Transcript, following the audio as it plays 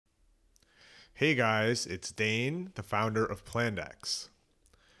Hey guys, it's Dane, the founder of Plandex.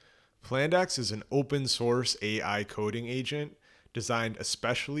 Plandex is an open source AI coding agent designed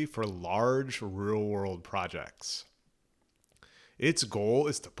especially for large real-world projects. Its goal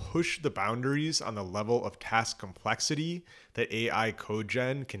is to push the boundaries on the level of task complexity that AI code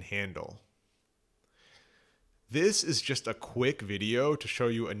gen can handle. This is just a quick video to show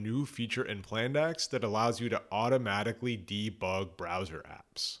you a new feature in Plandex that allows you to automatically debug browser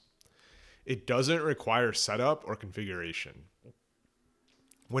apps. It doesn't require setup or configuration.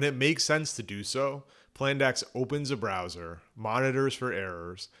 When it makes sense to do so, Plandex opens a browser, monitors for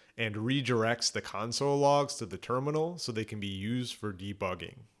errors, and redirects the console logs to the terminal so they can be used for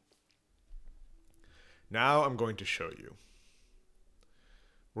debugging. Now I'm going to show you.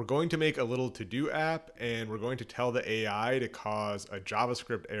 We're going to make a little to-do app, and we're going to tell the AI to cause a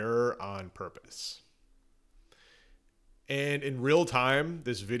JavaScript error on purpose. And in real time,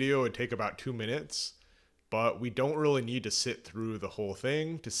 this video would take about 2 minutes, but we don't really need to sit through the whole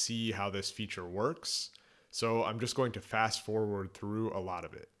thing to see how this feature works. So I'm just going to fast forward through a lot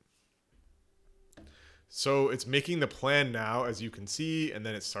of it. So it's making the plan now, as you can see, and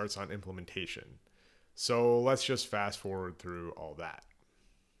then it starts on implementation. So let's just fast forward through all that.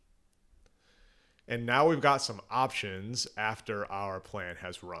 And now we've got some options after our plan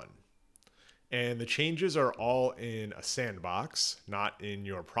has run. And the changes are all in a sandbox, not in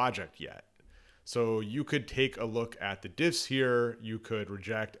your project yet. So you could take a look at the diffs here. You could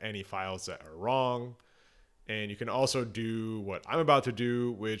reject any files that are wrong. And you can also do what I'm about to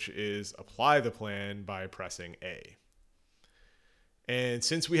do, which is apply the plan by pressing A. And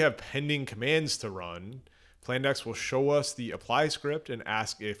since we have pending commands to run, Plandex will show us the apply script and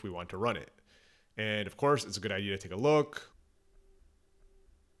ask if we want to run it. And of course, it's a good idea to take a look.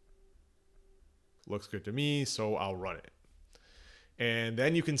 Looks good to me, so I'll run it. And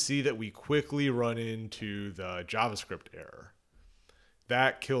then you can see that we quickly run into the JavaScript error.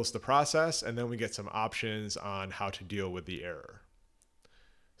 That kills the process, and then we get some options on how to deal with the error.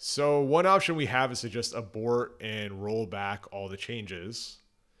 So one option we have is to just abort and roll back all the changes.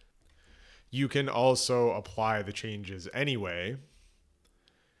 You can also apply the changes anyway.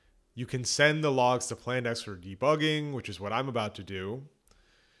 You can send the logs to Plandex for debugging, which is what I'm about to do.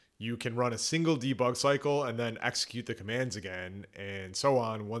 You can run a single debug cycle and then execute the commands again, and so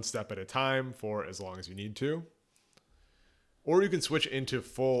on, one step at a time for as long as you need to. Or you can switch into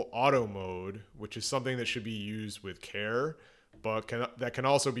full auto mode, which is something that should be used with care, but that can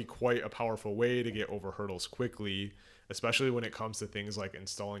also be quite a powerful way to get over hurdles quickly, especially when it comes to things like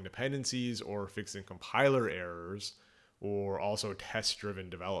installing dependencies or fixing compiler errors, or also test-driven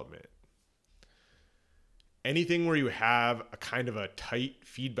development. Anything where you have a kind of a tight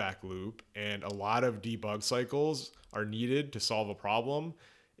feedback loop and a lot of debug cycles are needed to solve a problem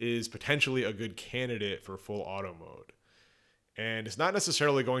is potentially a good candidate for full auto mode. And it's not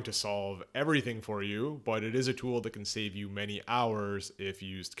necessarily going to solve everything for you, but it is a tool that can save you many hours if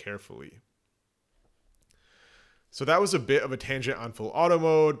used carefully. So that was a bit of a tangent on full auto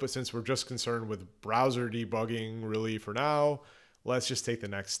mode, but since we're just concerned with browser debugging really for now, let's just take the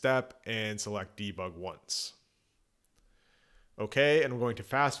next step and select debug once. Okay, and we're going to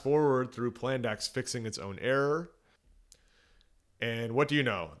fast forward through Plandex fixing its own error. And what do you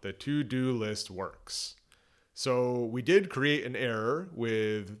know? The to-do list works. So we did create an error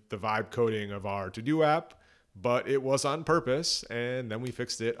with the vibe coding of our to-do app, but it was on purpose, and then we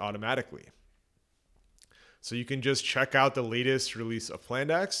fixed it automatically. So you can just check out the latest release of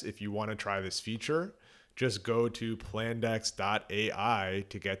Plandex if you want to try this feature. Just go to plandex.ai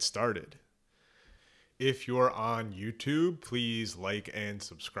to get started. If you're on YouTube, please like and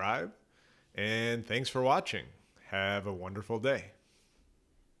subscribe. And thanks for watching. Have a wonderful day.